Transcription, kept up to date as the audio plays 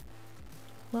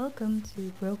Welcome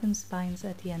to Broken Spines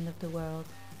at the End of the World,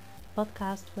 a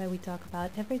podcast where we talk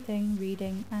about everything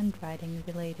reading and writing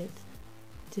related.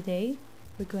 Today,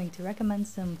 we're going to recommend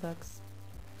some books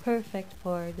perfect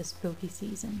for the spooky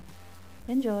season.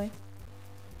 Enjoy!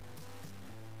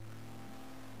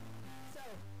 So,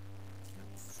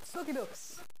 spooky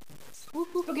books.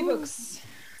 Spooky books.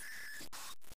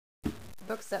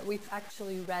 Books that we've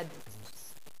actually read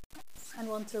and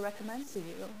want to recommend to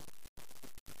you.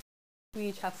 We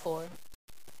each have 4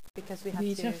 because we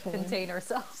have to contain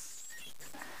ourselves.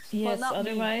 Yes, well,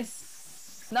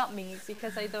 otherwise... Not me,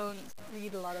 because I don't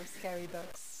read a lot of scary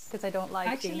books. Because I don't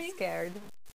like being scared.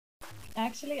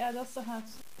 Actually, I also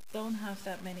don't have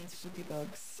that many spooky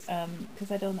books. Because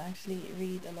I don't actually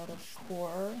read a lot of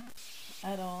horror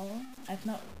at all. I've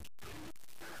not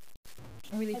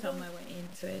really found my way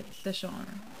into it, the genre.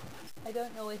 I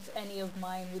don't know if any of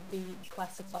mine would be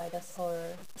classified as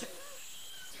horror.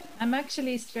 I'm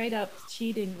actually straight up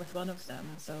cheating with one of them,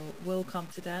 so we'll come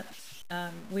to that.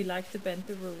 We like to bend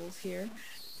the rules here.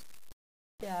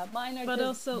 Yeah, mine are but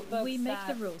just also, books we make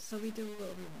the rules, so we do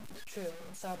what we want. True,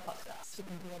 it's our podcast. We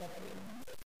can do whatever we want.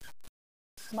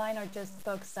 Mine are just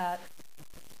books that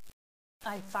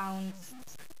I found,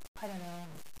 I don't know,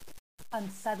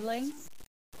 unsettling.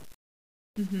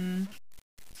 Mm-hmm.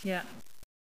 Yeah.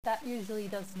 That usually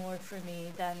does more for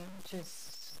me than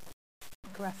just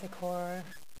graphic horror.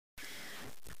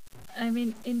 I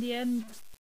mean, in the end,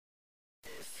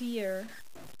 fear,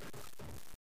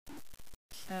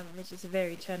 which is a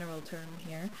very general term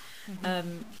here,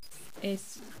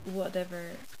 is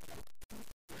whatever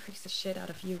freaks the shit out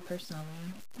of you personally.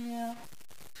 Yeah.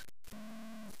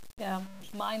 Yeah,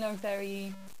 mine are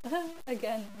very,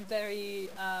 again, very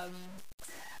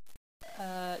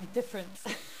different.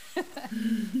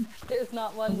 There's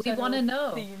not one. We want to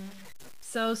know. Theme.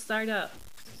 So start up.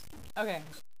 Okay.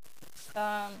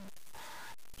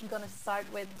 I'm gonna start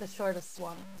with the shortest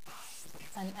one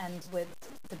and end with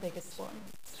the biggest one.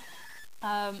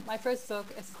 My first book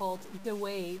is called The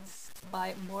Waves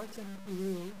by Morton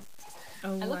Rhue.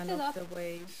 Oh, I love The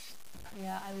Waves.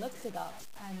 Yeah, I looked it up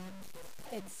and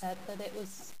it said that it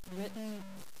was written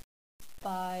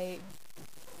by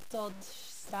Todd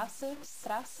Strasser.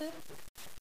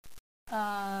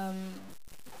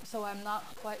 So I'm not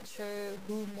quite sure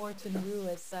who Morton Rhue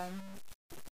is.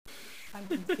 I'm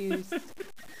confused.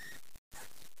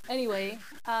 Anyway,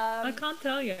 I can't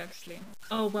tell you actually.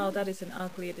 Oh well, that is an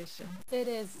ugly edition. It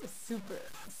is super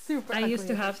I ugly used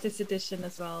to have this edition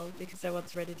as well because I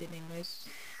once read it in English.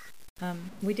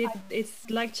 It's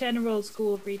like general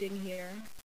school reading here.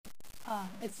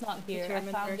 It's not here.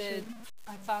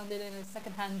 I found it in a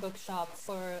secondhand bookshop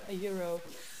for €1.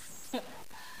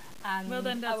 And well,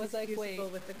 then that's I was like, wait.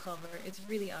 with the cover. It's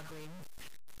really ugly,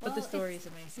 but the story is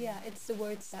amazing. Yeah, it's the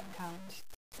words that count.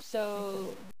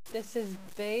 So this is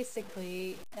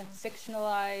basically a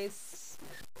fictionalized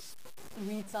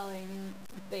retelling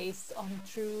based on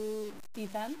true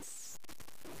events.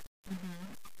 Mm-hmm.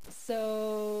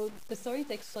 So the story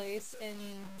takes place in,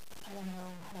 I don't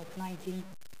know, like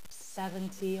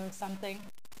 1970 or something,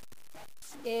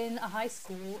 in a high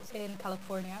school in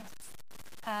California.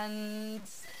 And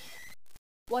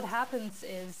what happens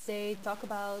is they talk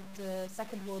about the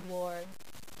Second World War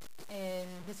in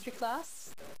history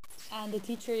class, and the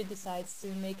teacher decides to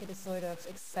make it a sort of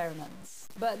experiment.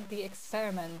 But the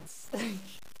experiment,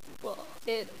 well,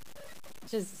 it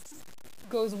just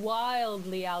goes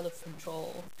wildly out of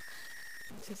control,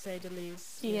 to say the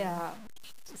least. Yeah.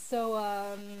 So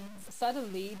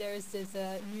suddenly there's this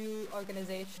new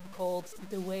organization called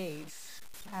The Wave,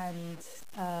 and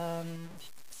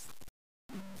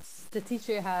the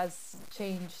teacher has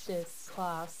changed this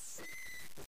class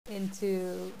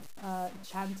into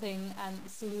chanting and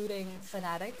saluting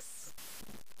fanatics.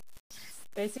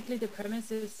 Basically, the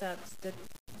premise is that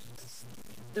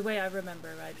the way I remember,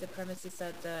 right? The premise is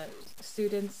that the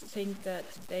students think that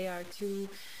they are too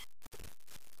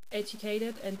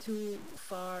educated and too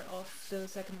far off the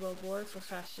Second World War for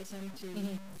fascism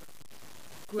to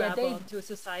grab onto a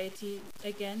society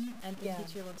again, and the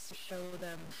teacher wants to show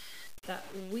them that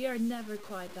we are never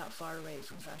quite that far away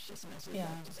from fascism as we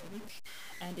like to think,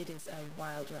 and it is a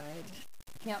wild ride.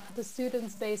 Yeah, the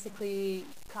students basically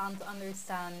can't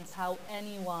understand how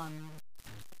anyone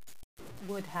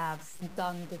would have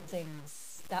done the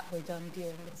things that were done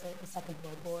during the Second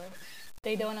World War.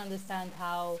 They don't understand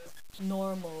how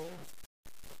normal,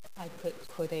 I put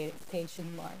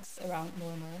quotation marks around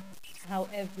normal, how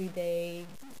everyday,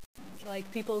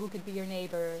 like people who could be your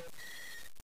neighbor,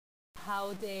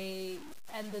 how they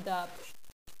ended up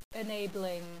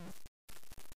enabling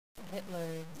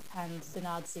Hitler and the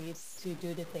Nazis to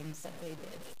do the things that they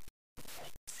did.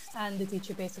 And the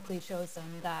teacher basically shows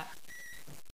them that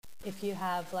if you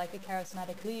have like a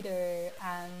charismatic leader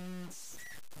and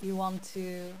you want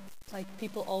to, like,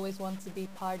 people always want to be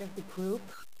part of the group,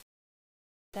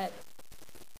 that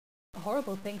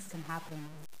horrible things can happen.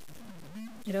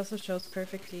 It also shows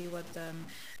perfectly what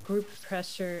group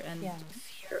pressure and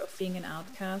fear of being an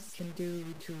outcast can do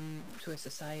to a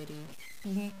society.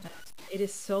 Mm-hmm. It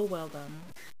is so well done.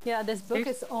 Yeah, this book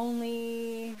is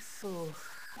only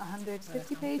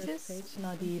 150 pages?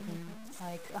 Not even.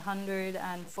 Like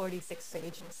 146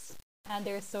 pages. And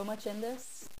there's so much in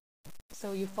this.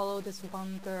 So you follow this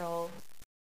one girl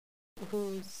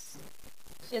who's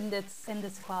in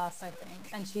this class, I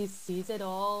think, and she sees it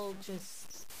all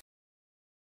just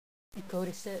go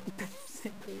to shit,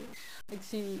 basically. Like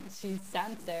she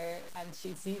stands there and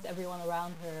she sees everyone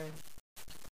around her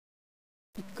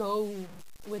go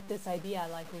with this idea,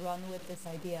 like run with this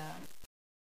idea.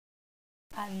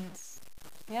 And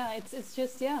yeah, it's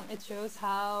just, it shows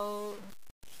how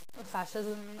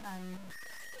fascism and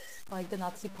like the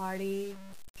Nazi party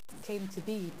came to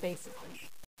be, basically.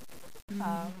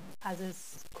 As a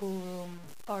schoolroom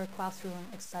or classroom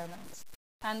experiment.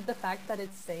 And the fact that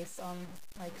it's based on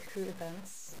like true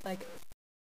events, like,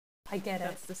 I get it.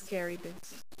 That's the scary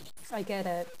bit. I get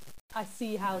it. I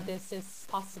see how this is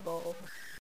possible.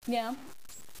 Yeah.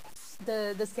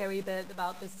 The scary bit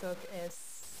about this book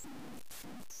is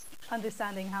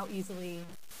understanding how easily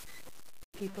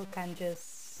people can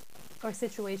just, or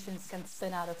situations can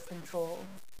spin out of control.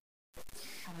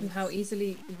 And how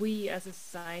easily we as a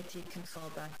society can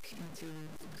fall back into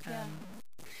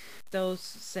those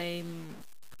same,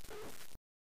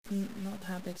 not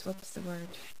habits, what's the word?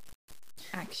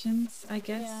 Actions, I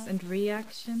guess, and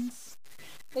reactions.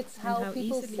 It's how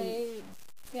people say,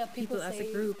 people say, as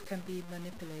a group can be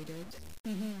manipulated.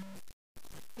 Mm-hmm.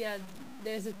 Yeah,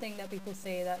 there's a thing that people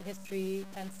say that history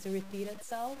tends to repeat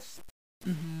itself.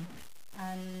 Mm-hmm.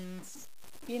 And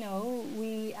you know,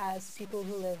 we as people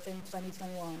who live in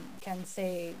 2021 can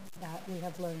say that we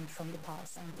have learned from the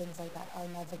past and things like that are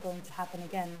never going to happen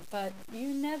again. But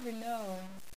you never know,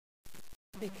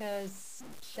 because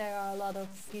there are a lot of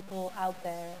people out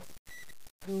there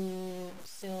who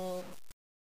still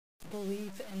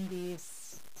believe in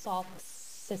these thought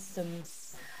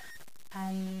systems.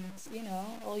 And, you know,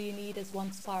 all you need is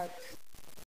one spark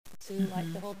to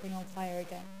light the whole thing on fire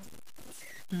again.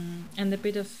 And a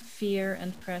bit of fear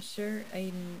and pressure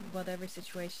in whatever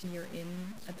situation you're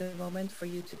in at the moment, for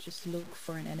you to just look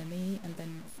for an enemy and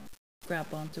then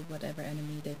grab onto whatever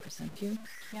enemy they present you.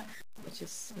 Yeah. Which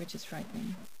is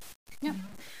frightening. Yeah.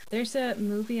 There's a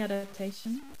movie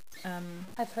adaptation.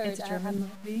 I've heard. It's a German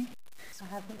movie. I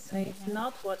haven't seen it. I've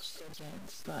not watched it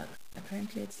yet, but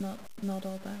apparently it's not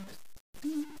all bad.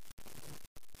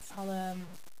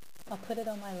 I'll put it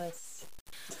on my list.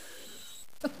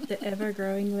 The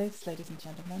ever-growing list, ladies and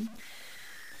gentlemen.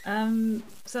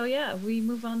 So yeah, we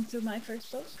move on to my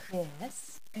first book.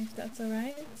 Yes. If that's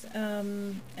alright.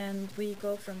 And we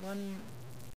go from one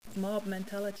mob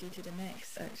mentality to the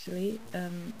next, actually.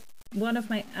 One of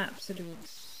my absolute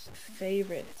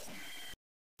favorite,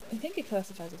 I think it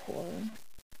classifies as horror.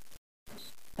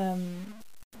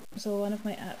 So one of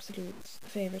my absolute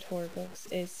favorite horror books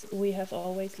is We Have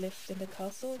Always Lived in the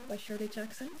Castle by Shirley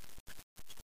Jackson.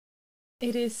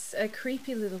 It is a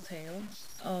creepy little tale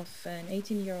of an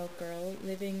 18-year-old girl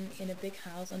living in a big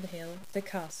house on the hill, the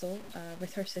castle,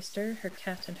 with her sister, her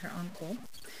cat, and her uncle.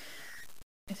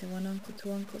 Is it one uncle,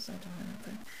 two uncles? I don't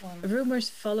remember. One. Rumors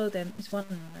follow them. It's one,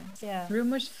 right? Yeah.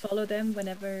 Rumors follow them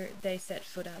whenever they set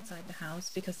foot outside the house,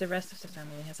 because the rest of the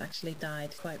family has actually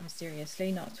died quite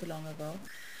mysteriously not too long ago.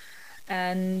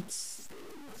 And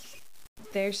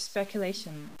there's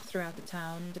speculation throughout the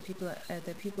town. The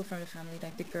people from the family,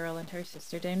 like the girl and her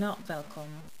sister, they're not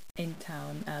welcome in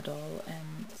town at all.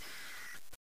 And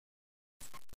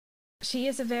she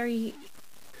is a very,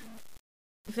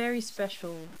 very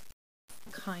special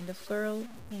kind of girl.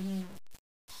 Mm-hmm.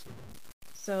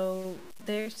 So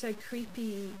there's a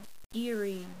creepy,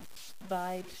 eerie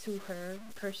vibe to her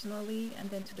personally, and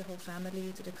then to the whole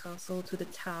family, to the castle, to the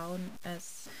town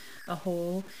as a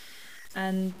whole.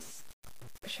 And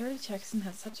Shirley Jackson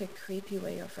has such a creepy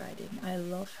way of writing. I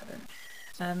love her.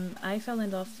 I fell in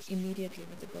love immediately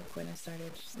with the book when I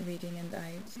started reading, and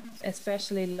I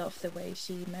especially love the way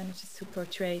she manages to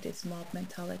portray this mob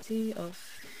mentality of,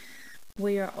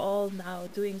 we are all now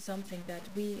doing something that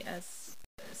we as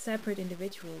separate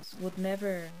individuals would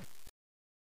never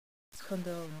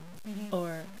condone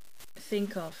or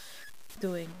think of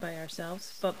doing by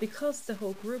ourselves, but because the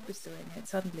whole group is doing it,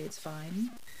 suddenly it's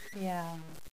fine. Yeah.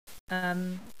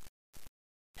 And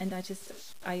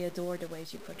I adore the way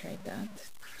she portrayed that.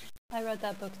 I read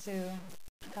that book too.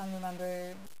 I can't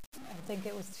remember. I think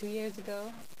it was 2 years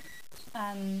ago,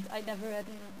 and I never read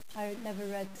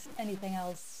anything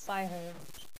else by her.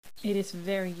 It is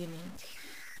very unique.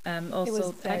 Also, it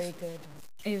was very good.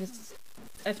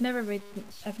 I've never read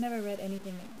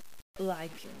anything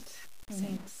like it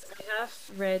since. I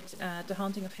have read The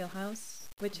Haunting of Hill House,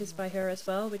 which is by her as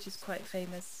well, which is quite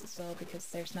famous as well because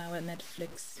there's now a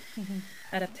Netflix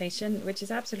adaptation, which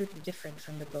is absolutely different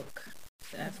from the book.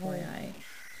 FYI.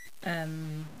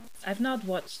 I've not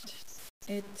watched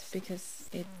it because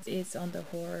it is on the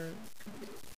horror.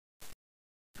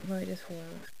 Well, it is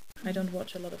horror. I don't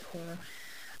watch a lot of horror.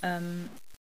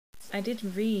 I did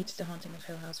read The Haunting of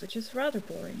Hill House, which is rather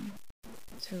boring,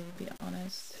 to be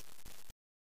honest.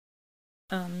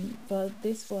 But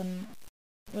this one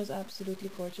was absolutely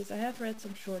gorgeous. I have read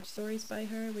some short stories by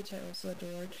her, which I also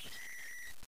adored.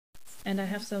 And I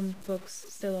have some books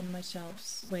still on my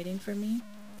shelves waiting for me.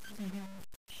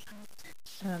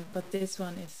 But this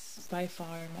one is by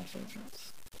far my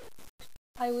favorite.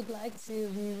 I would like to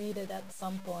reread it at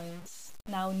some point,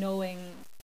 now knowing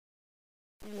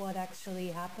what actually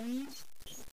happened.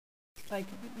 Like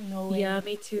knowing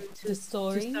me too. The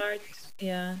story. To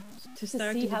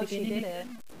start see at the how beginning, she did it.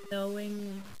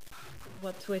 knowing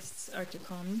what twists are to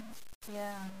come.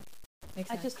 Yeah.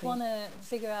 Exactly. I just want to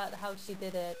figure out how she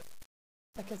did it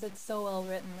because it's so well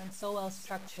written and so well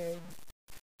structured.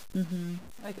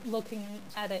 Like looking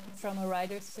at it from a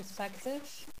writer's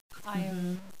perspective,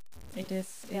 It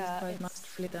is quite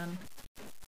masterfully done.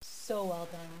 So well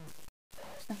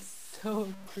done.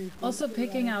 So creepy. Also,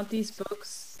 picking out these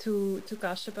books to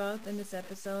gush about in this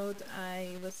episode,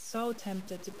 I was so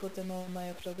tempted to put them on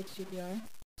my uploaded TBR.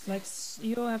 Like,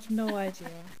 you have no idea.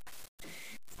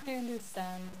 I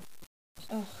understand.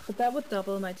 Oh, but that would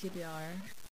double my TBR.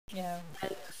 Yeah.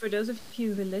 And for those of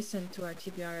you who listened to our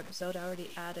TBR episode, I already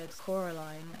added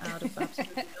Coraline out of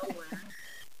absolutely nowhere.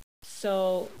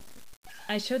 So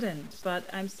I shouldn't, but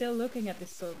I'm still looking at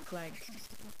this book like,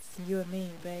 you and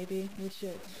me, baby, we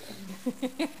should.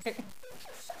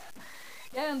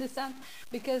 Yeah, I understand,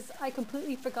 because I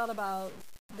completely forgot about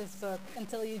this book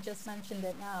until you just mentioned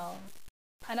it now.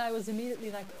 And I was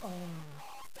immediately like, oh,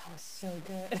 that was so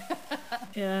good.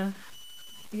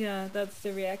 Yeah, that's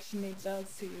the reaction it does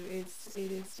to you. It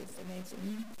is just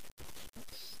amazing.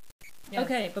 Yes.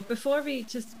 Okay, but before we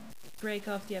just break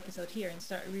off the episode here and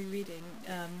start rereading,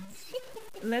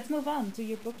 let's move on to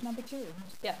your book number 2.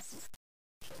 Yes.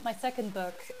 My second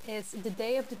book is The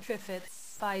Day of the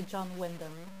Triffids by John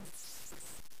Wyndham.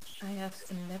 I have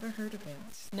never heard of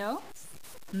it. No?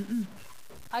 Mm-mm.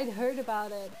 I'd heard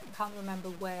about it, can't remember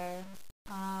where.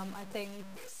 I think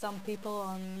some people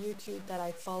on YouTube that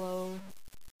I follow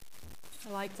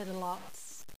liked it a lot.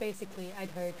 Basically, I'd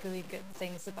heard really good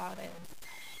things about it.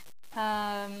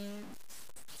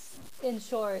 In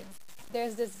short,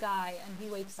 there's this guy and he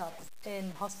wakes up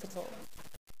in hospital.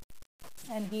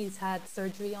 And he's had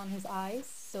surgery on his eyes,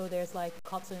 so there's like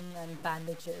cotton and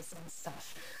bandages and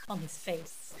stuff on his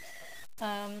face.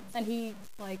 And he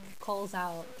like calls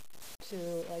out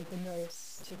to like the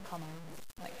nurse to come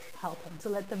and like help him, to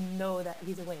let them know that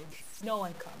he's awake. No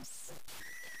one comes.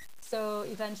 So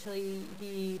eventually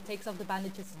he takes off the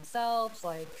bandages himself,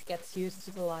 like gets used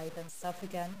to the light and stuff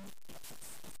again.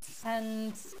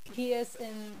 And he is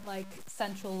in like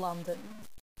central London.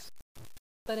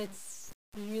 But it's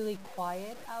really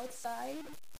quiet outside.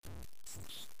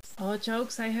 Oh,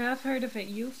 jokes, I have heard of it.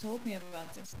 You've told me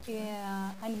about this.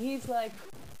 Yeah, and he's like,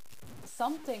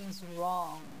 something's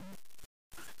wrong.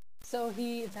 So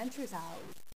he ventures out.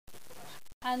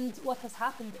 And what has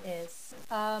happened is,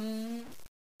 at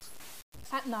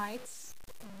night,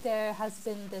 there has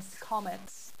been this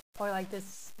comet, or like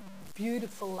this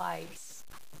beautiful light.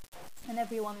 And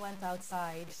everyone went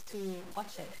outside to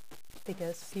watch it,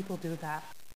 because people do that.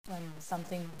 When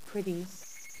something pretty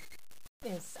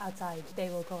is outside, they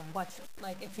will go and watch it.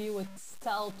 Like if you would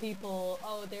tell people,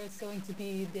 oh, there's going to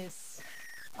be this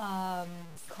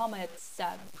comet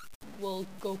that will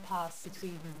go past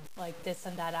between like this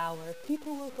and that hour,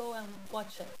 people will go and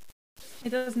watch it.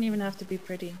 It doesn't even have to be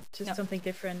pretty, just something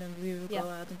different, and we will go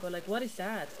out and go like, what is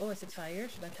that? Oh, is it fire?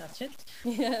 Should I touch it?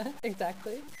 Yeah,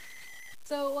 exactly.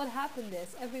 So what happened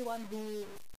is, everyone who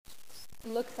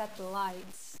looked at the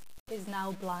lights is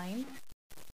now blind.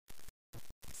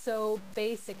 So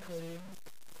basically,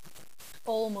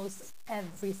 almost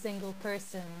every single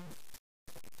person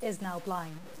is now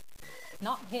blind.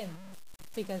 Not him,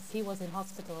 because he was in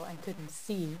hospital and couldn't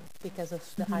see because of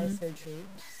the eye surgery.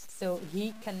 So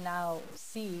he can now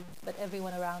see, but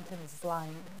everyone around him is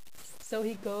blind. So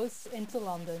he goes into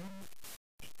London,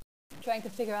 trying to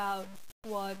figure out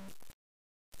what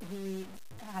he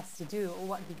has to do or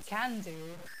what he can do.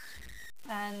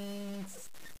 And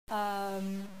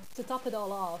to top it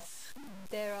all off,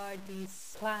 there are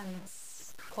these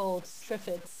plants called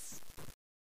triffids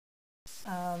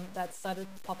that started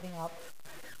popping up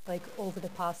like over the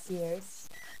past years.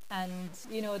 And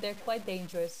you know, they're quite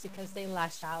dangerous because they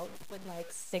lash out with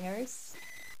like stingers,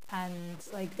 and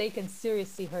like they can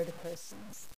seriously hurt a person.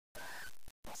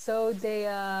 So they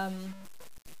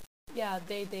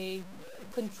they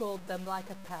controlled them like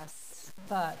a pest,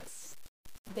 but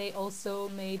they also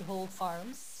made whole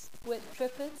farms with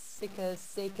triffids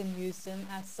because they can use them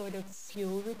as sort of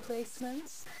fuel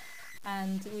replacements.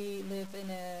 And we live in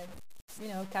a, you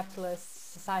know,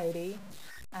 capitalist society,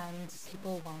 and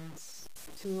people want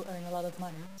to earn a lot of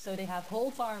money. So they have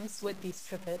whole farms with these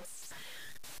triffids,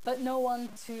 but no one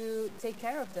to take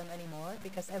care of them anymore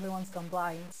because everyone's gone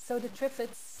blind. So the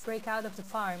triffids break out of the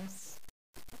farms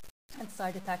and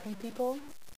start attacking people,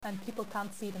 and people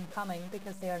can't see them coming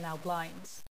because they are now blind.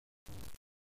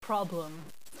 Problem.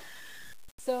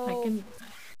 So I can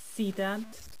see that.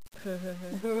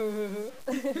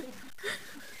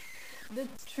 The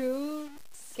true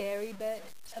scary bit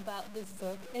about this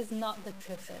book is not the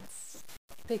triffids,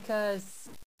 because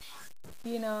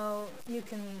you know, you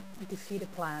can defeat a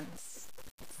plant.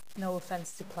 No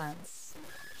offense to plants,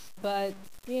 but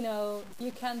you know,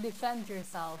 you can defend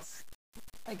yourself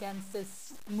against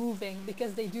this moving,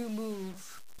 because they do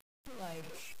move.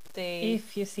 Like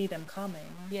if you see them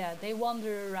coming. Yeah, they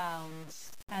wander around,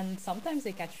 and sometimes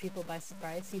they catch people by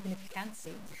surprise, even if you can't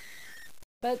see.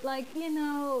 But like, you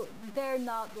know, they're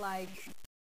not like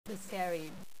the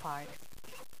scary part.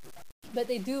 But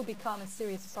they do become a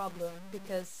serious problem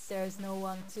because there's no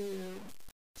one to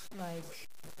like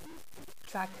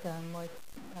track them or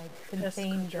like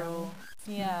contain them.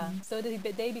 Yeah, so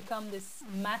they become this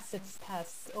massive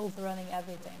pest overrunning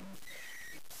everything.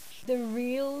 The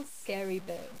real scary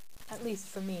bit, at least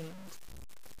for me,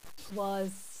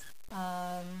 was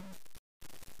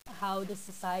how the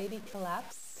society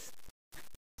collapsed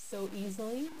so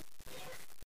easily.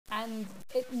 And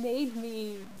it made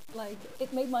me, like,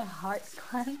 it made my heart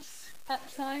clench at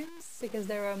times, because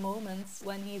there are moments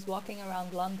when he's walking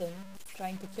around London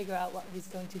trying to figure out what he's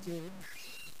going to do.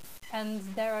 And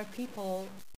there are people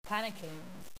panicking.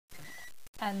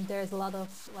 And there's a lot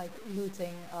of, like,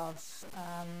 looting of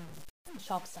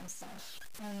shops and stuff.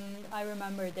 And I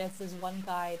remember there's this one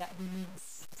guy that he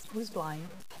meets who's blind.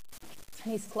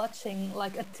 And he's clutching,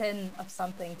 like, a tin of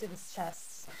something to his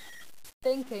chest,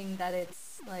 thinking that it's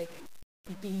like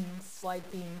beans, white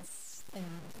beans in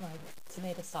like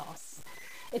tomato sauce.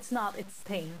 It's not, it's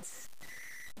paint.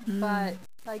 But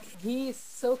like, he's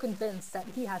so convinced that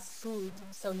he has food,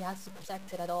 so he has to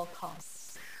protect it at all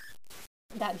costs,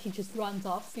 that he just runs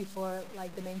off before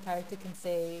like the main character can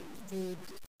say, dude,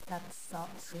 that's not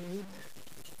food.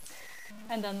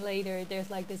 And then later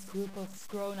there's like this group of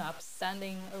grown-ups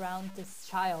standing around this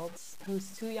child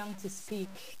who's too young to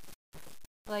speak,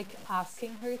 like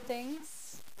asking her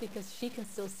things because she can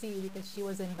still see because she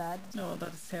was in bed. Oh,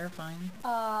 that's terrifying.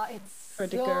 It's for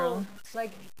the so, girl.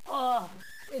 Like,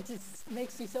 it just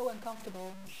makes you so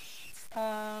uncomfortable.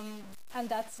 And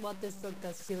that's what this book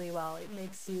does really well. It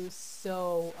makes you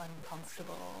so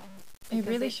uncomfortable. It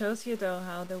really shows you, though,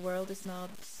 how the world is not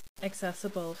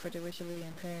accessible for the visually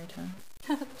impaired.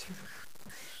 Huh?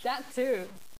 That too.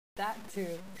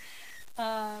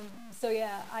 So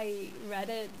yeah, I read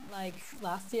it like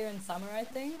last year in summer, I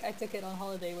think. I took it on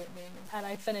holiday with me, and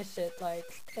I finished it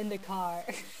like in the car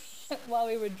while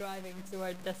we were driving to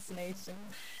our destination.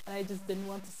 And I just didn't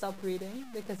want to stop reading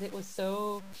because it was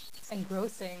so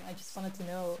engrossing. I just wanted to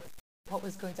know what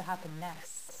was going to happen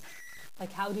next.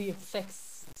 Like, how do you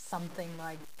fix something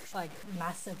like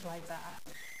massive like that?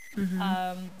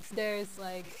 There's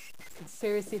like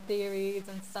conspiracy theories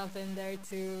and stuff in there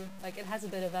too. Like, it has a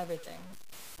bit of everything.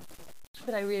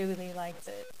 But I really liked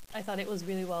it. I thought it was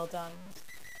really well done.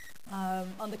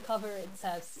 On the cover it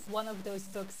says, one of those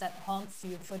books that haunts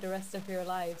you for the rest of your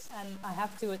life. And I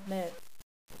have to admit,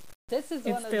 this is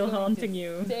one of still those haunting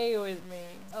you. Stay with me.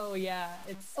 Oh yeah,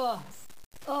 it's it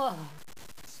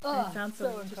sounds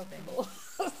so uncomfortable.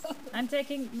 I'm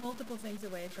taking multiple things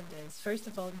away from this. First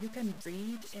of all, you can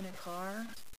read in a car.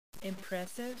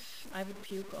 Impressive. I would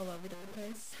puke all over the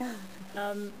place.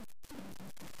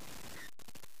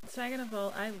 Second of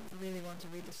all, I really want to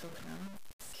read this book now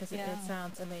because it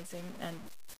sounds amazing. And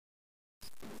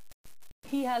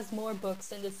he has more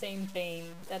books in the same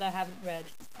vein that I haven't read.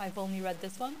 I've only read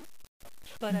this one,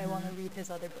 but I want to read his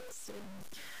other books too.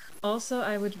 Also,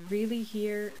 I would really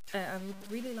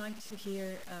like to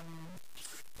hear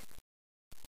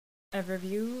a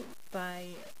review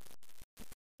by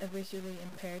a visually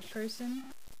impaired person.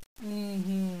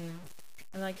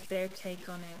 Like their take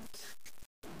on it.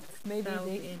 Maybe that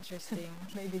would be interesting.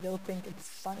 Maybe they'll think it's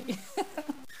funny,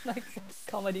 like it's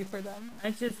comedy for them.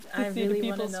 I really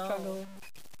want to know. Struggle.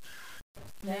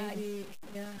 Maybe,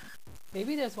 yeah.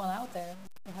 Maybe there's one out there.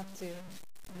 We'll have to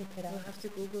look it up. We'll have to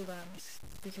Google that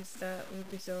because that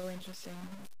would be so interesting.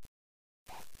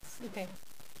 Okay,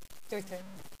 your turn.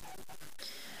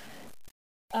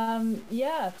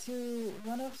 To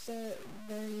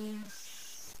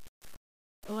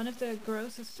one of the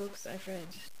grossest books I've read.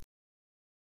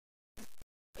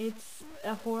 It's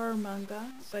a horror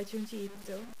manga by Junji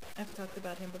Ito. I've talked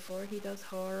about him before. He does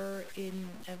horror in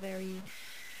a very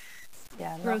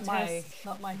grotesque,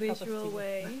 not my visual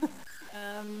way.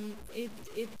 It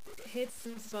hits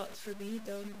the spot for me.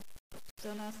 Don't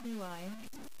ask me why.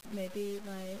 Maybe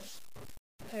my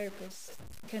therapist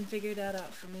can figure that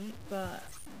out for me. But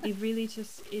it really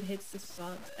it hits the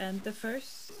spot. And the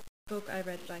first book I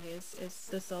read by his is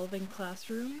The Solving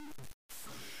Classroom.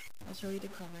 I'll show you the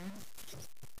cover.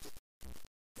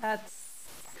 That's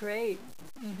great.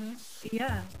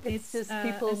 Yeah, it's just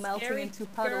people melting into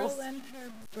puddles. Girl and her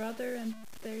brother, and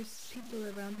there's people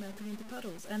around melting into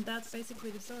puddles, and that's basically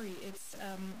the story. It's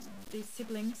these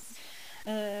siblings,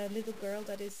 a little girl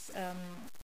that is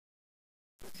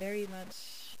very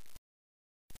much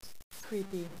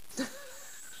creepy.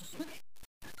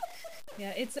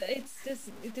 Yeah, it's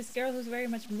this girl who's very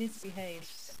much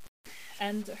misbehaved,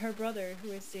 and her brother,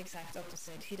 who is the exact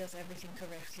opposite. He does everything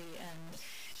correctly, and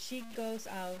she goes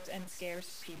out and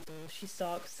scares people. She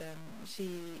stalks them,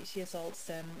 she assaults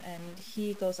them, and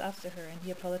he goes after her and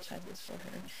he apologizes for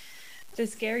her. The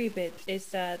scary bit is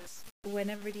that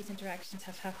whenever these interactions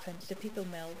have happened, the people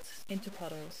melt into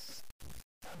puddles.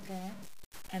 Okay.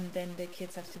 And then the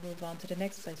kids have to move on to the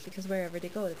next place because wherever they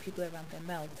go, the people around them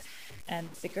melt. And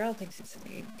the girl thinks it's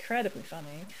incredibly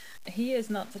funny. He is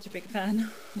not such a big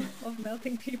fan of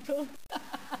melting people.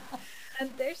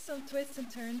 And there's some twists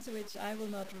and turns which I will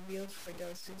not reveal for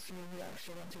those of you who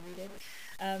actually want to read it.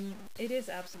 It is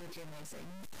absolutely amazing.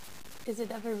 Is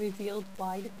it ever revealed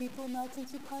why the people melt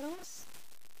into puddles?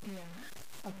 Yeah.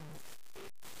 Okay.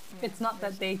 Yeah, it's not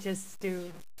that they just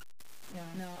do.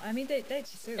 Yeah. No, I mean they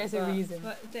just do. There's a reason.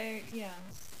 But they,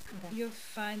 Okay. You'll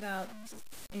find out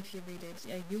if you read it.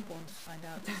 Yeah, you won't find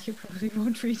out. You probably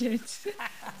won't read it.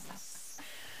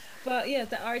 But yeah,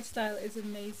 the art style is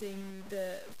amazing.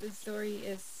 The story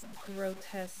is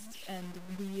grotesque and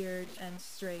weird and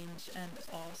strange and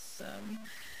awesome.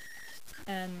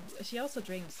 And she also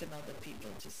drinks the melted people,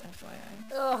 just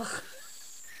FYI. Ugh.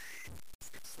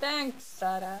 Thanks,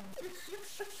 Sarah.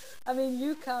 I mean,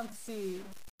 you can't see,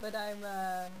 but I'm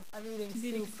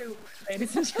eating soup.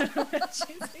 Ladies and gentlemen,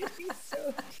 she's eating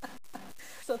soup.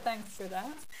 So thanks for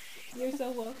that. You're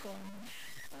so welcome.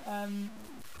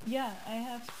 I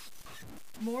have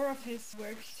more of his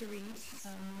work to read.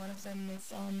 One of them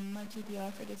is on my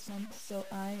TBR for this month, so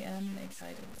I am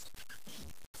excited.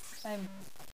 I'm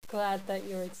glad that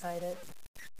you're excited.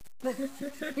 You're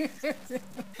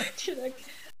like,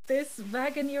 this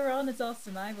wagon you're on is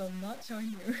awesome. I will not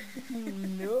join you.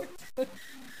 Nope.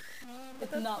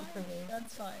 It's not for me.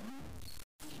 That's fine.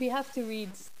 We have to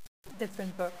read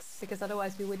different books because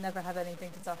otherwise we would never have anything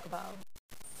to talk about.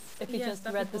 If we just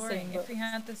read the same books. If we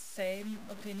had the same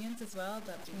opinions as well,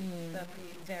 that'd be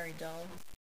very dull.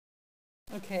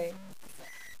 Okay.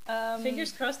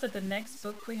 Fingers crossed that the next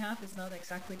book we have is not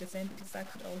exactly the same because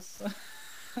that could also...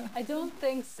 I don't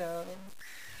think so.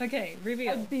 Okay,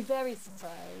 reveal. I'd be very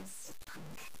surprised.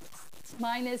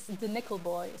 Mine is The Nickel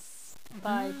Boys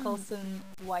by Colson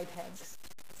Whitehead.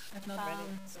 I've not read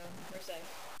it, so we're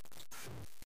safe.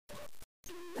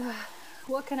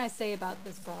 What can I say about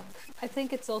this book? I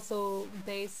think it's also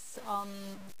based on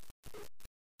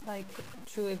like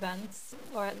true events,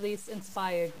 or at least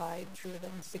inspired by true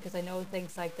events, because I know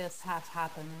things like this have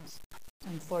happened,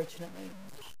 unfortunately.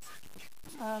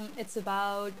 It's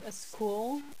about a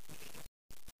school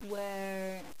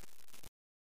where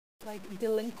like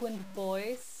delinquent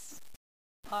boys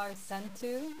are sent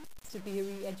to be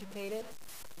re-educated,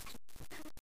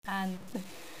 and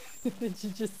did you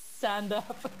just stand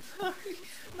up?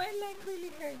 My leg really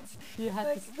hurts. You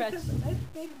had to stretch.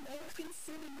 I've been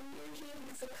sitting weirdly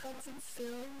because I can't sit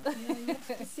still. Yeah, you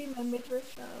have to see my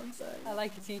midriff now. I'm sorry. I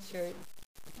like the t-shirt.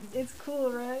 It's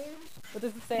cool, right? What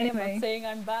does it say? Anyway. I'm not saying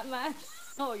I'm Batman.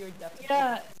 Oh, you're definitely.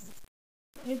 Yeah.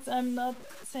 I'm not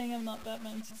saying I'm not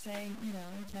Batman, I'm just saying,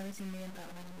 you've never seen me and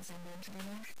Batman in the same room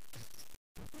together.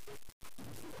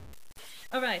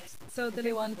 All right. So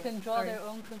everyone can draw their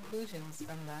own conclusions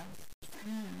from that.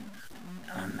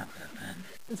 I'm not Batman.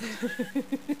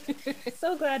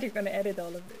 So glad you're gonna edit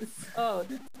all of this. Oh,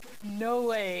 no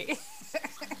way.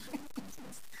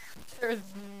 There's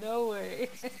no way.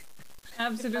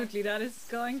 Absolutely, that is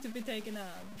going to be taken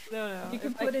out. No. You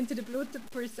can put into the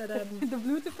bloopers that the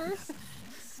bloopers?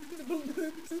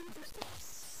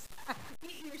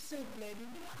 Eat your soup, lady.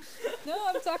 No,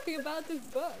 I'm talking about this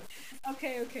book.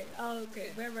 Okay.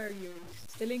 Where were you?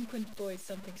 Delinquent boys,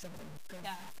 something.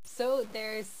 Yeah. So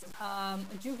there's a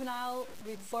juvenile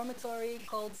reformatory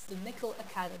called the Nickel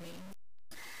Academy,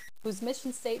 whose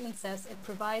mission statement says it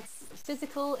provides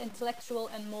physical, intellectual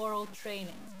and moral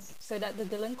training so that the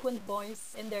delinquent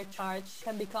boys in their charge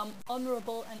can become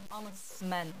honorable and honest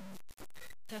men.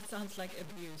 That sounds like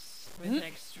abuse with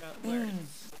extra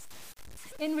words.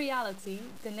 In reality,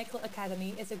 the Nickel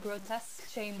Academy is a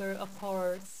grotesque chamber of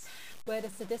horrors where the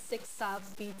sadistic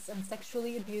staff beats and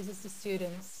sexually abuses the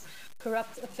students,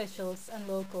 corrupt officials and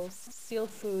locals, steal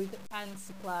food and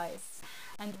supplies,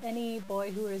 and any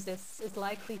boy who resists is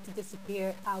likely to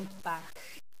disappear out back.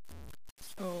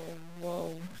 Oh,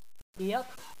 whoa.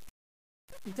 Yep.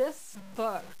 This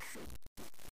book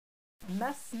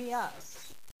messed me up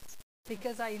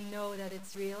because I know that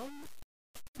it's real.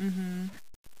 Mm-hmm.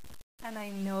 And I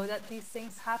know that these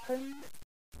things happen.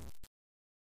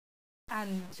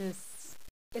 And it's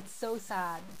so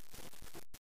sad.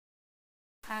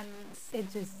 And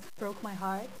it just broke my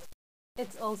heart.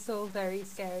 It's also very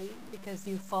scary because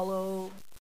you follow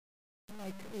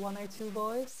like one or two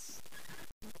boys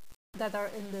that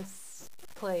are in this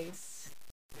place.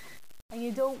 And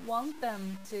you don't want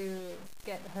them to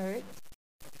get hurt.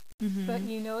 Mm-hmm. But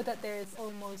you know that there is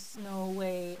almost no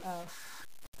way of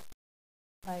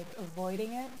like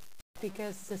avoiding it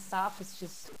because the staff is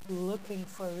just looking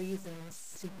for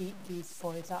reasons to beat these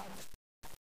boys up.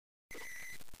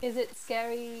 Is it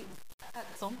scary at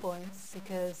some points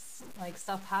because like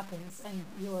stuff happens and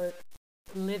you're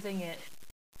living it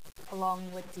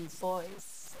along with these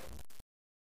boys?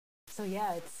 So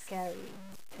yeah, it's scary.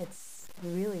 It's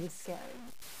really scary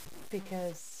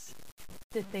because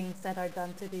the things that are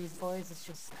done to these boys is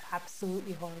just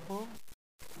absolutely horrible.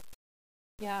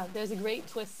 Yeah, there's a great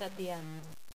twist at the end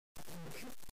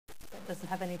that doesn't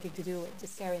have anything to do with the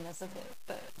scariness of it,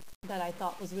 but that I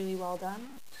thought was really well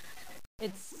done.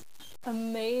 It's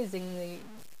amazingly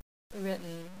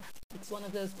written. It's one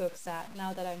of those books that,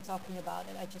 now that I'm talking about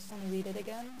it, I just want to read it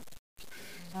again.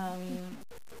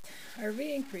 Are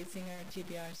we increasing our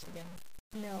TBRs again?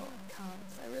 No, I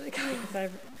can't. I really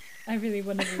can't. I really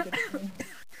want to read it again.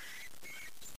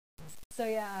 So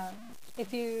yeah,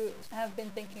 if you have been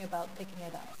thinking about picking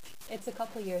it up, it's a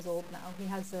couple years old now. He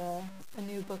has a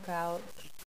new book out.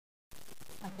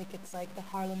 I think it's like the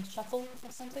Harlem Shuffle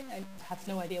or something. I have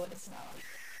no idea what it's about.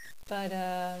 But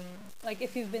like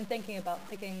if you've been thinking about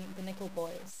picking the Nickel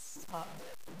Boys up,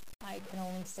 I can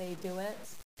only say do it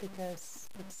because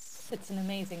it's an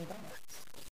amazing book.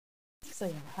 So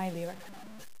yeah, highly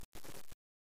recommend.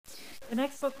 The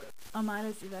next book on my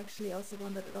list is actually also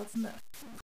one that doesn't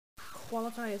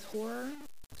qualify as horror,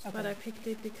 but I picked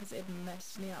it because it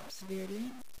messed me up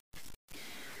severely.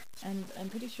 And I'm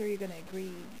pretty sure you're gonna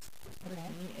agree with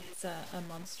me. It's a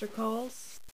Monster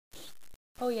Calls.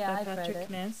 Oh yeah, by I've Patrick read it.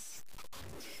 Ness.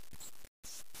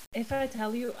 If I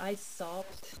tell you I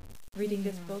sobbed reading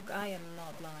this book, I am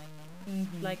not lying.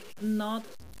 Like, not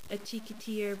a cheeky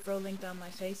tear rolling down my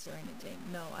face or anything.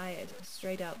 No, I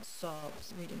straight out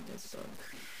sobbed reading this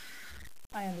book.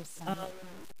 I understand.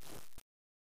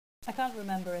 I can't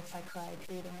remember if I cried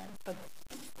reading it, but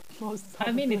most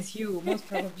probably. I mean, it's you, most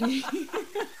probably.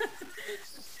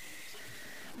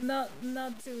 not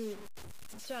to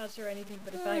judge or anything,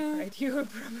 but if I cried, you were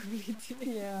probably too.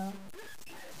 Yeah.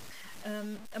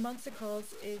 A Monster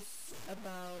Calls is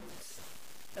about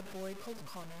a boy called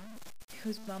Connor,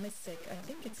 whose mom is sick. I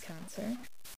think it's cancer.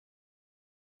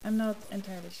 I'm not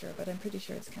entirely sure, but I'm pretty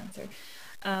sure it's cancer.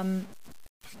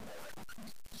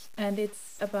 And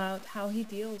it's about how he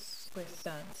deals with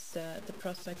that, the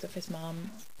prospect of his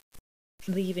mom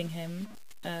leaving him,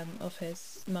 of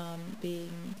his mom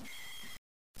being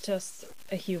just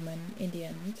a human in the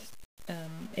end.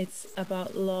 It's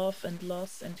about love and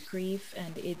loss and grief,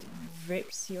 and it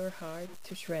rips your heart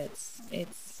to shreds.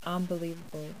 It's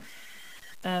unbelievable.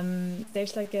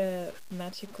 There's like a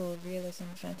magical realism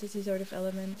fantasy sort of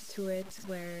element to it,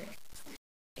 where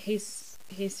his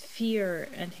fear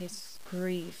and his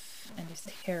grief and his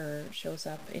terror shows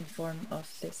up in form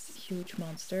of this huge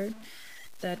monster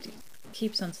that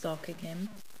keeps on stalking him,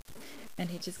 and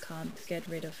he just can't get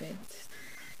rid of it.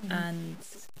 And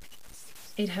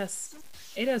it has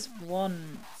it has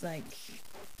won like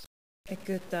a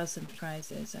good dozen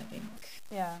prizes, I think.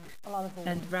 Yeah, a lot of awards.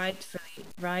 And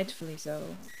rightfully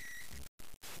so.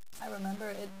 I remember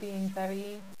it being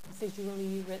very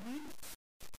visually written.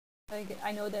 Like,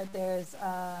 I know that there's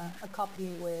a copy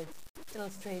with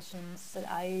illustrations, but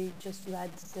I just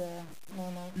read the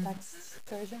normal text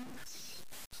version.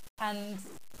 And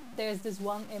there's this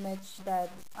one image that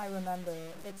I remember.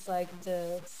 It's like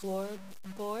the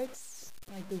floorboards,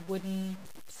 like the wooden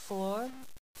floor,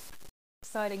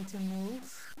 starting to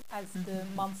move as the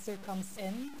monster comes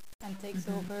in and takes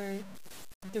over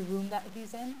the room that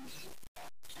he's in.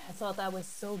 I thought that was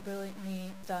so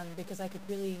brilliantly done because I could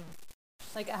really,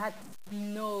 like, I had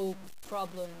no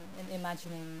problem in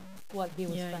imagining what he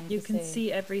was trying to say. You can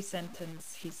see every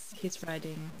sentence he's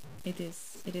writing. It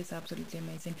is absolutely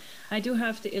amazing. I do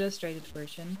have the illustrated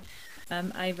version.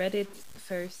 I read it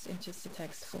first in just the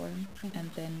text form,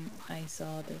 and then I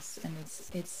saw this, and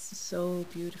it's so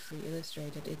beautifully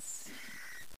illustrated. It's,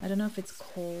 I don't know if it's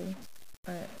coal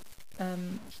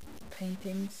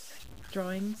paintings,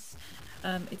 drawings.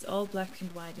 It's all black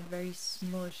and white and very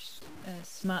smushed,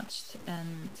 smudged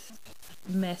and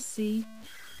messy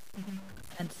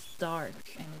and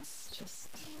dark, and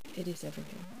it is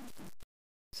everything.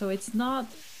 So it's not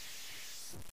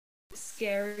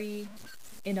scary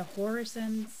in a horror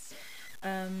sense,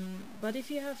 but if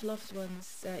you have loved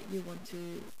ones that you want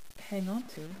to hang on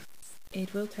to,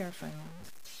 it will terrify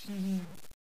you.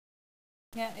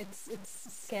 Yeah, it's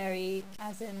scary,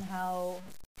 as in how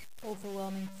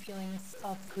overwhelming feelings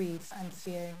of grief and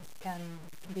fear can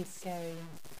be scary.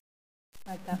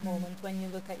 Like that moment when you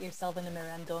look at yourself in the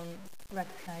mirror and don't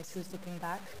recognize who's looking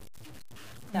back.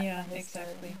 Yeah,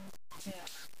 exactly.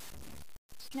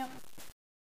 Yeah.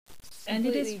 And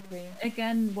it is,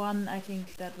 again, one I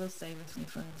think that will stay with me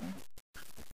forever.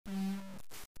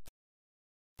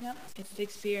 Yeah. It's the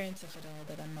experience of it all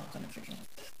that I'm not going to forget.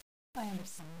 I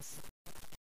understand.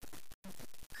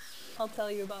 I'll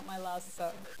tell you about my last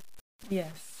book.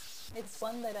 Yes. It's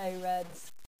one that I read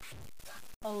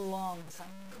a long time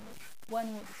ago.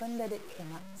 When did it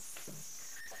come out?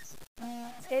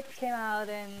 It came out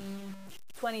in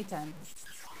 2010.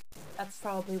 That's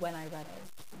probably when I read it.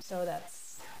 So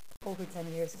that's over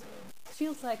 10 years ago.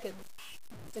 Feels like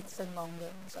it's been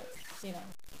longer, but you know.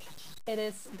 It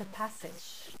is The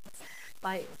Passage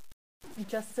by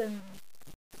Justin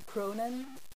Cronin.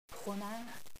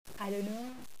 I don't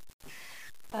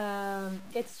know.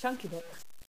 It's chunky book.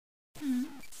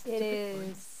 It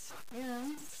is,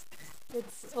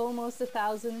 it's almost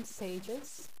 1,000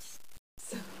 pages.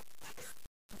 So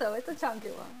it's a chunky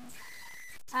one.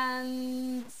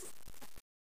 And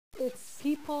it's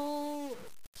people,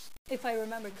 if I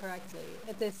remember correctly,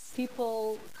 it is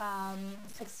people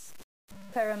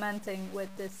experimenting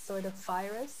with this sort of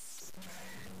virus.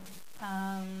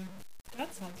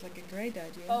 That sounds like a great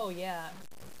idea. Oh yeah.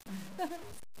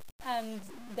 And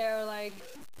there are like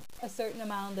a certain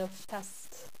amount of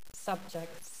test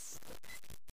subjects.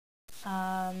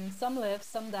 Some live,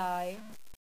 some die.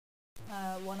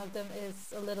 One of them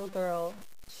is a little girl.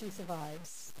 She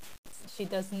survives. She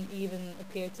doesn't even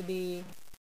appear to be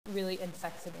really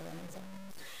infected or anything.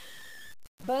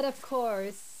 But of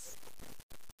course,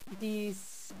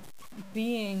 these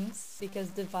beings,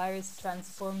 because the virus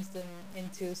transforms them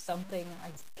into something, I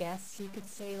guess you could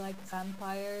say like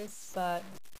vampires, but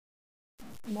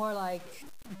more like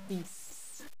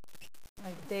beasts.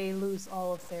 Like they lose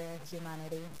all of their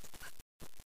humanity.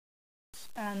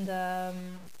 And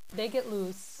they get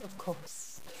loose, of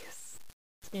course, because,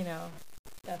 you know,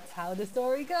 that's how the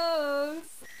story goes.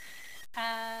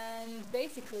 And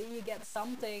basically you get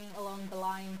something along the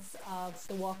lines of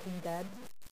The Walking Dead.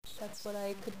 That's what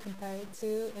I could compare it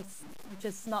to. It's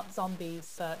just not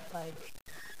zombies, but like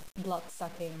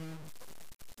blood-sucking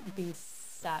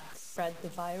beasts that spread the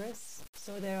virus.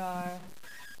 So there are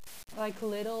like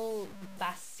little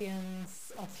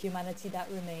bastions of humanity that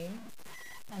remain,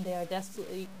 and they are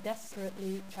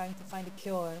desperately trying to find a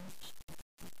cure.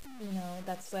 You know,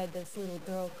 that's where this little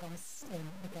girl comes in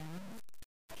again.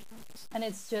 And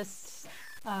it's just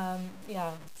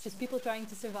just people trying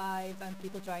to survive and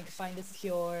people trying to find this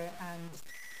cure, and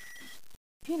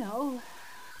you know,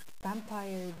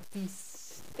 vampire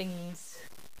beast things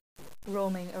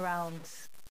roaming around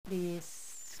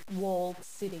these walled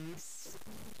cities.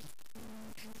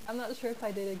 I'm not sure if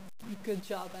I did a good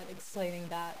job at explaining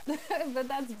that, but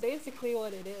that's basically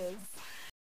what it is.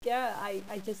 Yeah,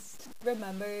 I just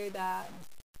remember that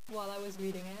while I was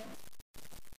reading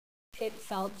it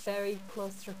felt very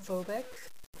claustrophobic.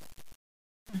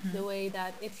 The way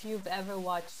that if you've ever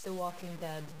watched The Walking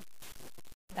Dead,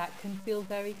 that can feel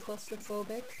very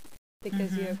claustrophobic.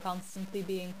 because you're constantly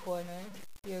being cornered.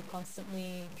 You're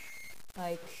constantly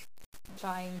like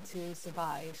trying to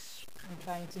survive and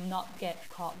trying to not get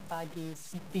caught by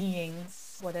these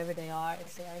beings, whatever they are,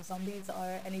 if they are zombies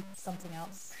or something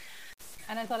else.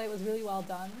 And I thought it was really well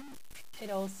done. It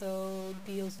also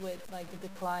deals with like the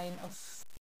decline of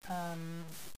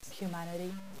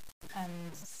humanity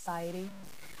and society.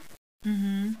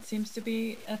 Seems to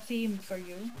be a theme for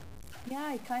you. Yeah,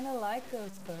 I kind of like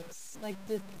those books, like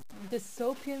the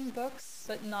dystopian books,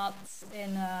 but not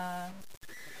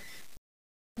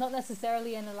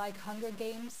necessarily in a like Hunger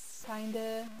Games kind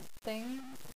of thing.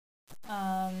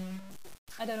 I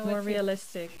don't know. More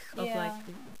realistic of like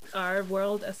our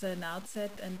world as an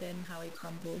outset, and then how it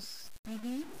crumbles.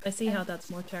 I see how that's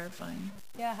more terrifying.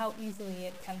 Yeah, how easily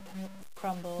it can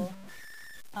crumble.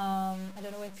 I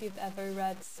don't know if you've ever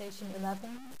read Station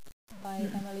 11 by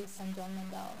Emily St. John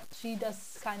Mandel. She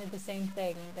does kind of the same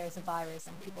thing. There's a virus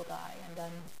and people die, and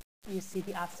then you see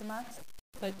the aftermath.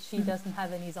 But she doesn't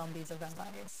have any zombies or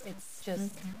vampires. It's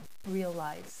just real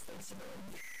life, basically.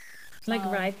 Like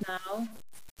right now,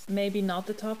 maybe not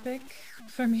the topic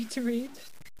for me to read.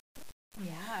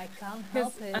 Yeah, I can't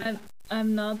help it.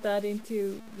 I'm not that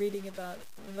into reading about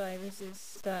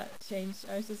viruses that change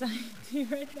our society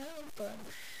right now, but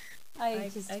I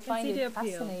just find it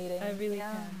fascinating. I really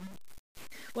can.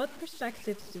 What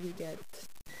perspectives do we get?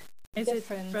 Is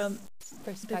different it from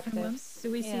perspectives? Different ones?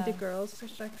 Do we see the girl's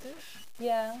perspective?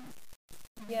 Yeah,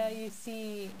 you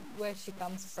see where she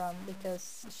comes from,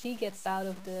 because she gets out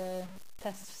of the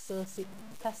test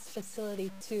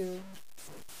facility too,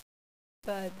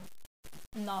 but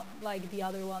not like the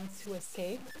other ones who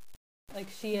escape. Like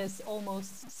she is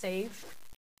almost safe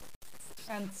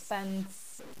and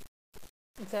spends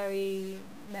very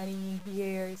many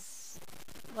years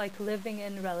like living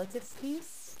in relative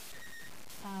peace.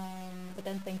 But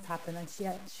then things happen, and she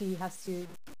has to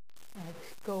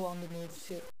like go on the move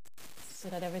too, so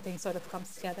that everything sort of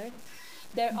comes together.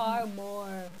 There are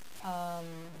more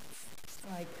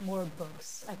more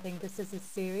books. I think this is a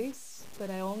series,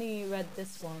 but I only read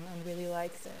this one and really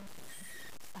liked it.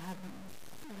 I haven't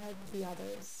read the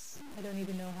others. I don't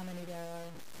even know how many there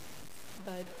are,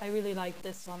 but I really like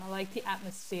this one. I like the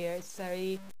atmosphere. It's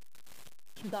very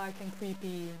dark and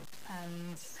creepy,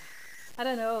 and I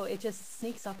don't know, it just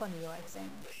sneaks up on you, I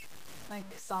think. Like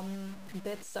some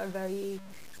bits are very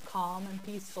calm and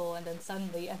peaceful, and then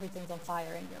suddenly everything's on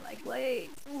fire and you're like,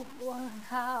 wait,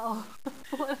 how?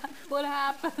 what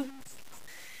happened?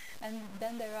 And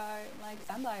then there are like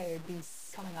vampire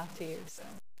beasts coming after you, so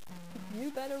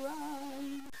you better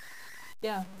run.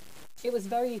 Yeah, it was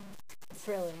very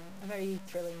thrilling, a very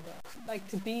thrilling book. Like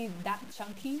to be that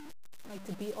chunky, like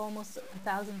to be almost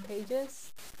 1,000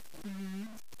 pages.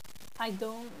 I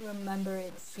don't remember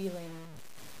it feeling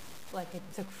like it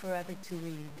took forever to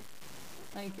read.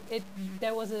 Like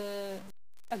there was a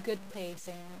good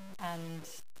pacing, and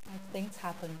like, things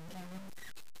happened, and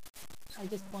I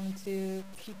just wanted to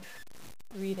keep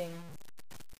reading.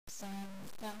 So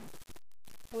yeah,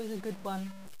 it was a good one.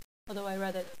 Although I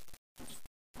read it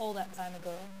all that time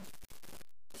ago.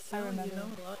 So I remember. You know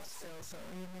a lot still, so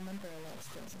you remember a lot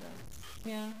still. So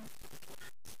yeah.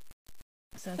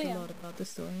 Says a lot about the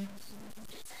story.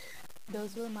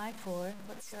 Those were my 4.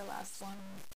 What's your last one?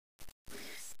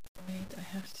 Wait, I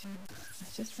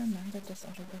just remembered this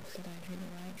other book that I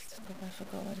really liked, but I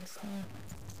forgot what it's called.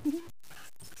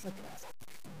 Look it up.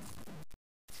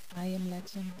 I Am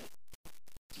Legend.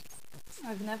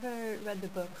 I've never read the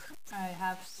book. I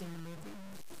have seen the movie.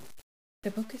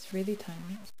 The book is really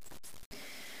tiny.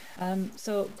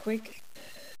 So quick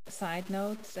side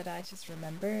note that I just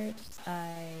remembered.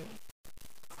 I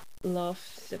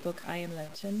loved the book I Am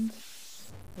Legend,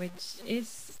 which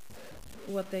is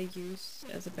what they use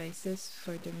as a basis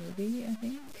for the movie, I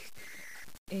think.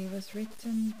 It was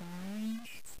written by,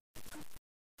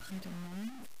 I don't know,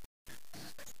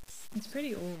 it's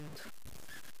pretty old.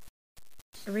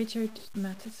 Richard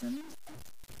Matheson.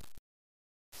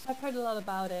 I've heard a lot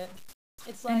about it.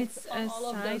 It's like it's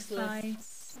all of those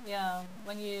lists. Yeah,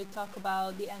 when you talk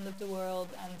about the end of the world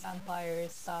and vampire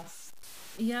stuff.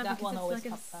 Yeah, that one because always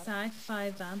it's like a sci-fi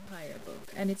vampire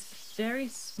book, and it's very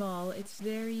small, it's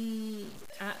very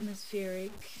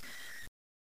atmospheric,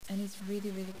 and it's really,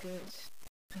 really good.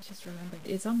 I just remembered.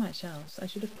 It's on my shelves. I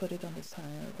should have put it on this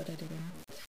pile, but I didn't.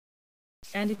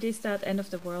 And it is that end of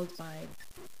the world vibe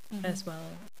as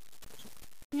well.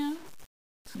 Yeah.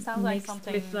 Sounds like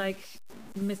something with like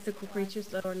mystical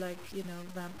creatures or like, you know,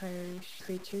 vampire-ish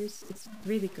creatures. It's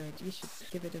really good. You should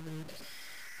give it a read.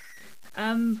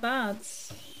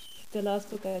 But the last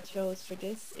book I chose for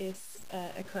this is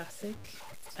a classic.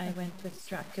 I went with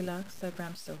Dracula by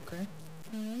Bram Stoker.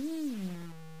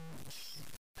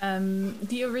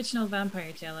 The original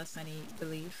vampire tale, as many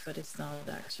believe, but it's not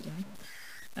actually.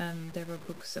 There were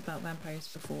books about vampires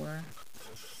before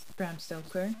Bram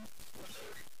Stoker.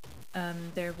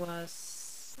 There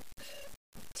was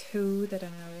 2 that I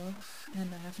know of,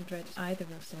 and I haven't read either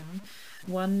of them.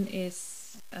 One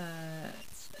is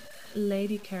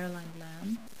Lady Caroline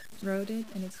Lamb wrote it,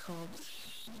 and it's called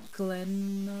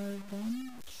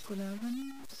Glenarvan,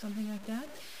 something like that.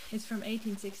 It's from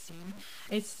 1816.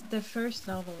 It's the first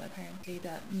novel, apparently,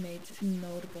 that made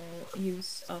notable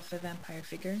use of a vampire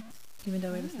figure, even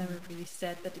though it was never really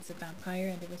said that it's a vampire,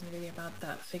 and it wasn't really about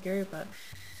that figure, but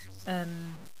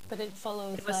it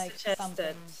follows it was like suggested,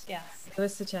 something. Yeah. It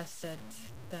was suggested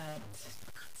that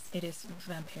it is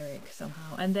vampiric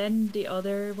somehow. And then the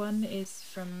other one is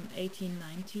from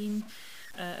 1819,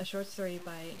 a short story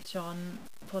by John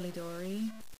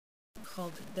Polidori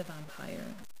called The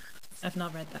Vampire. I've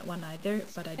not read that one either,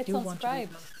 but I do want to read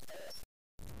it.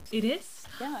 It is?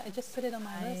 Yeah, I just put it on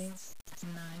my list.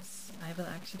 Nice. I will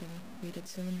actually read it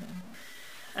soon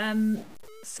then.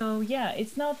 So yeah,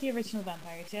 it's not the original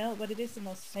vampire tale, but it is the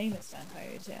most famous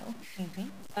vampire tale.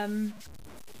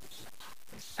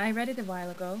 I read it a while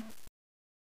ago,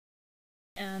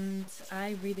 and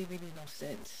I really, really loved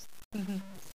it.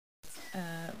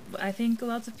 I think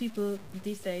lots of people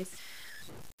these days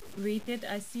read it.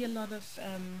 I see a lot of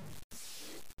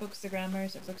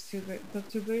bookstagrammers or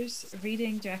booktubers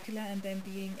reading Dracula and then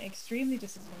being extremely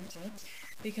disappointed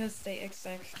because they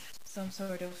expect some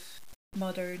sort of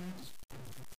modern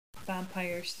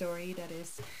vampire story that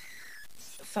is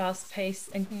fast-paced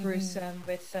and gruesome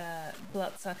with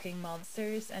blood-sucking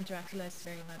monsters, and Dracula is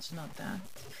very much not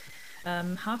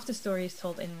that. Half the story is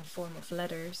told in the form of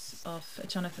letters of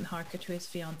Jonathan Harker to his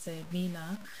fiancée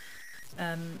Mina.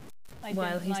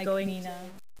 While he's going Mina.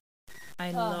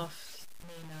 I loved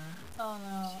Mina. Oh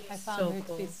no, I found her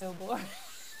to be so boring.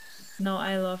 No,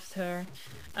 I loved her.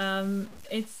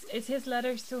 It's his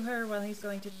letters to her while he's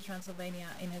going to Transylvania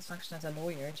in his function as a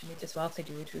lawyer to meet this wealthy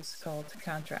dude who's called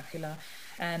Count Dracula,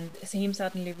 and him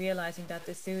suddenly realizing that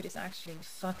this dude is actually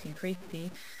fucking creepy.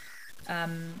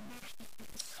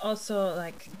 Also,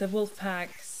 like the wolf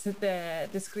packs, the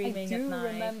screaming at night. I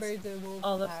do remember the wolf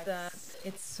all packs. Of that.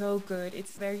 It's so good.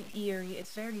 It's very eerie.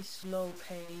 It's very slow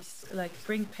paced. Like,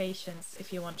 bring patience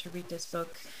if you want to read this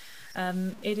book.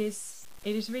 It is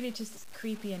really just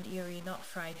creepy and eerie, not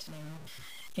frightening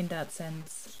in that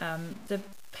sense. The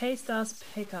pace does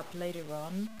pick up later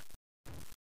on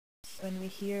when we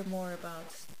hear more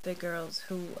about the girls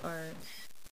who are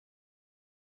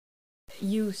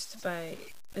used by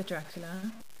the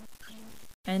Dracula.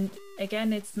 And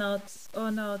again, it's not,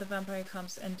 oh no, the vampire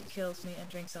comes and kills me and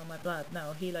drinks all my blood.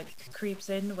 No, he like creeps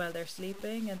in while they're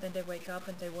sleeping, and then they wake up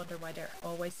and they wonder why they're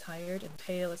always tired and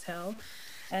pale as hell.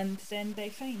 And then they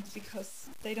faint because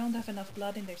they don't have enough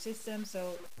blood in their system,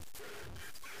 so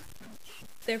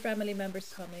their family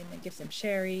members come in and give them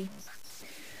sherry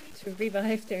to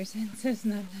revive their senses.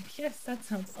 And I'm like, yes, that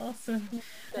sounds awesome.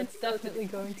 That's definitely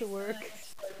going to work.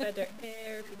 Better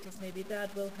air, because maybe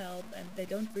that will help, and they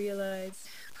don't realize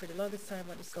for the longest time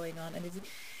what is going on. And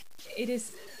it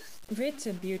is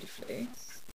written beautifully,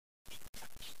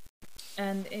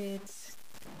 and it's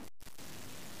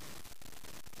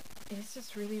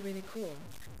just really, really cool.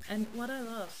 And what I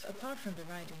love, apart from the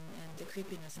writing and the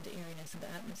creepiness and the eeriness and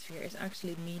the atmosphere, is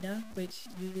actually Mina, which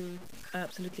you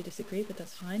absolutely disagree, but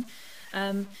that's fine.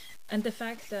 And the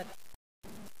fact that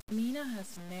Mina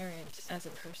has merit as a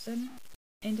person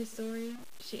in this story.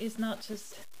 She is not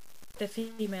just the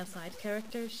female side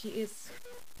character, she is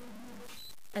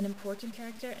an important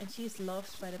character, and she is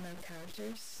loved by the male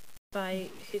characters, by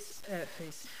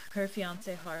her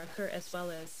fiance Harker, as well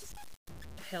as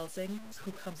Helsing,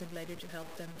 who comes in later to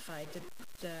help them fight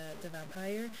the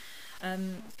vampire.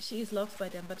 She is loved by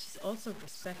them, but she's also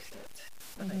respected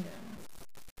by them.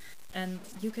 And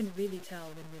you can really tell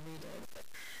when you read it.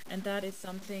 And that is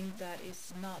something that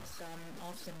is not done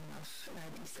often enough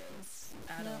these days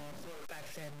at all. Back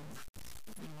then.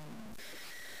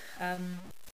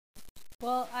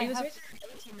 Well, it was written in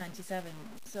 1897,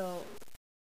 so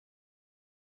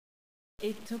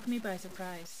it took me by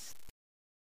surprise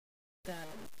that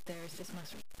there is this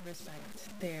much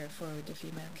respect there for the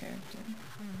female character.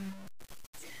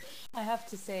 I have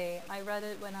to say, I read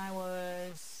it when I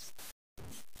was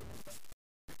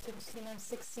 15 or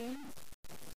 16.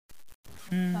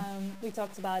 We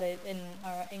talked about it in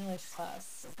our English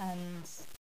class, and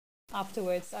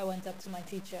afterwards I went up to my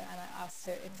teacher and I asked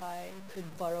her if I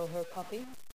could borrow her copy.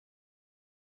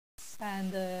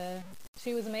 and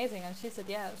she was amazing, and she said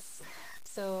yes.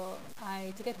 So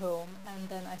I took it home, and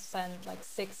then I spent like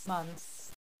 6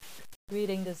 months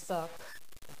reading this book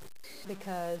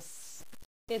because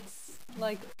it's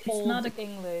like old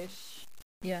English.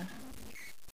 Yeah.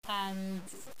 And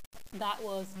that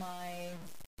was my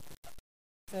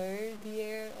 3rd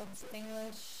year of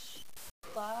English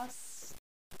class.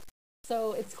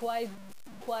 So it's quite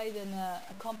an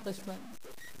accomplishment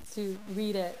to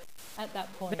read it at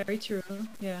that point. Very true,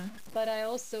 yeah. But I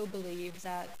also believe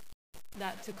that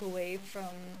took away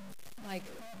from like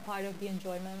part of the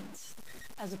enjoyment,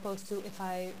 as opposed to if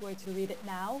I were to read it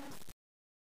now.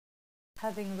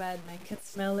 Having read... I can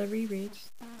smell a reread.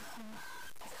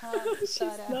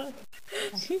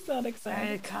 She's not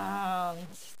excited. I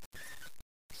can't.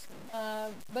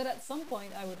 But at some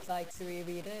point I would like to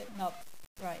reread it, not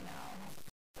right now,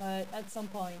 but at some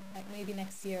point, like maybe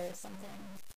next year or something,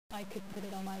 I could put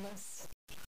it on my list.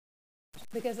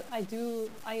 Because I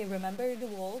remember the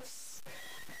wolves.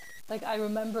 Like, I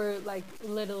remember like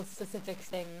little specific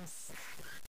things.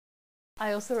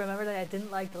 I also remember that I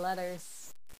didn't like the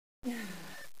letters.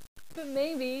 But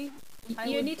maybe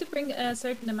you need to bring a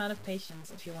certain amount of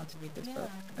patience if you want to read this book.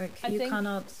 Like, you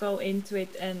cannot go into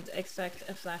it and expect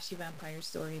a flashy vampire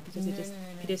story, because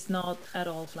it is not at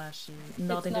all flashy.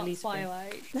 Not in the least bit.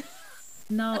 Twilight.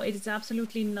 No, it is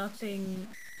absolutely nothing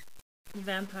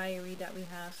vampire-y that we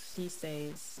have these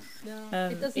days. No,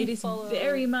 it is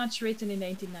very much written in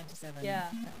 1897.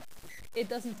 Yeah. It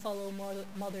doesn't follow more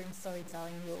modern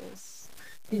storytelling rules.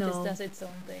 It just does its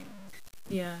own thing.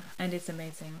 Yeah, and it's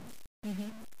amazing. Mm-hmm.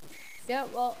 Yeah,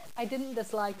 well, I didn't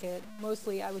dislike it.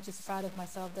 Mostly I was just proud of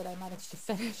myself that I managed to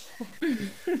finish.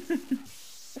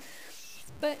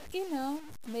 But,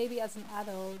 maybe as an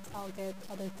adult I'll get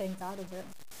other things out of it.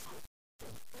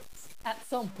 At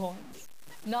some point.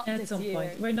 Not at this some year.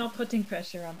 point. We're not putting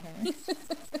pressure on her.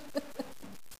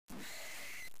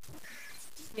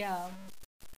 Yeah.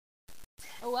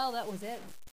 Oh well, that was it.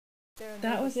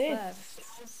 That was it.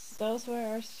 Left. Those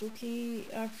were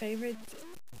our favorite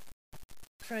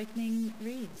frightening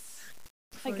reads.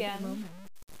 Again,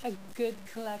 a good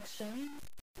collection,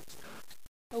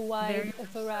 a wide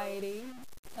variety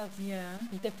of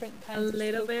different kinds. A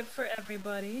little bit for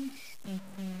everybody.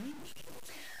 Mm-hmm.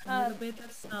 A little bit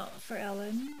that's not for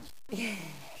Ellen.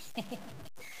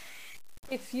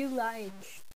 If you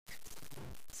like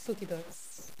spooky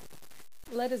books,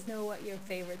 let us know what your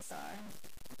favorites are.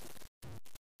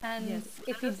 And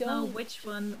if you don't know which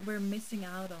one we're missing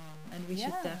out on, and we should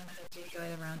definitely go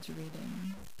around to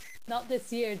reading. Not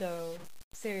this year though.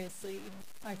 Seriously,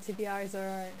 our TBRs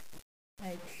are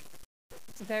like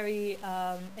very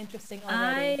interesting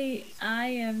already. I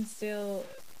am still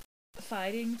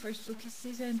fighting for spooky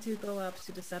season to go up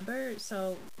to December,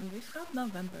 so we've got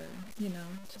November,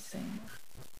 just saying.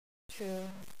 True.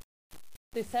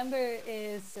 December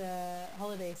is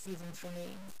holiday season for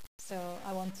me, so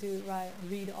I want to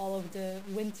read all of the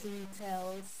wintry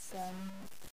tales.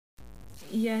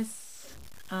 Yes.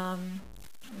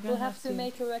 We'll have to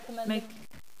make a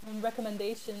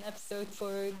recommendation episode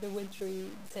for the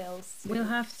wintry tales too. We'll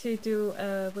have to do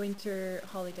a winter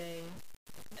holiday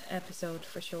episode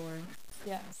for sure.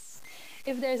 Yes.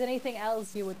 If there's anything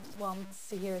else you would want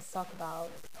to hear us talk about,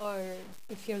 or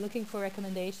if you're looking for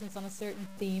recommendations on a certain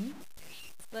theme,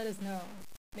 let us know.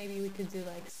 Maybe we could do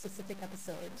like specific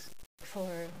episodes for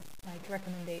like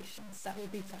recommendations. That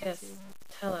would be fun too.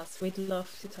 Tell us. We'd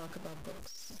love to talk about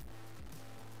books.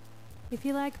 If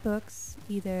you like books,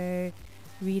 either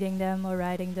reading them or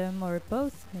writing them or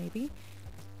both maybe,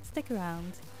 stick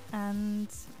around and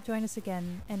join us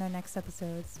again in our next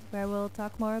episodes, where we'll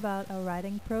talk more about our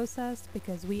writing process,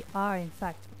 because we are in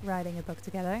fact writing a book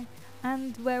together,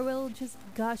 and where we'll just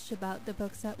gush about the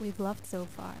books that we've loved so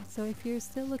far. So if you're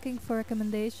still looking for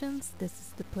recommendations, this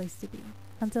is the place to be.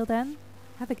 Until then,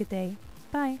 have a good day.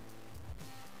 Bye!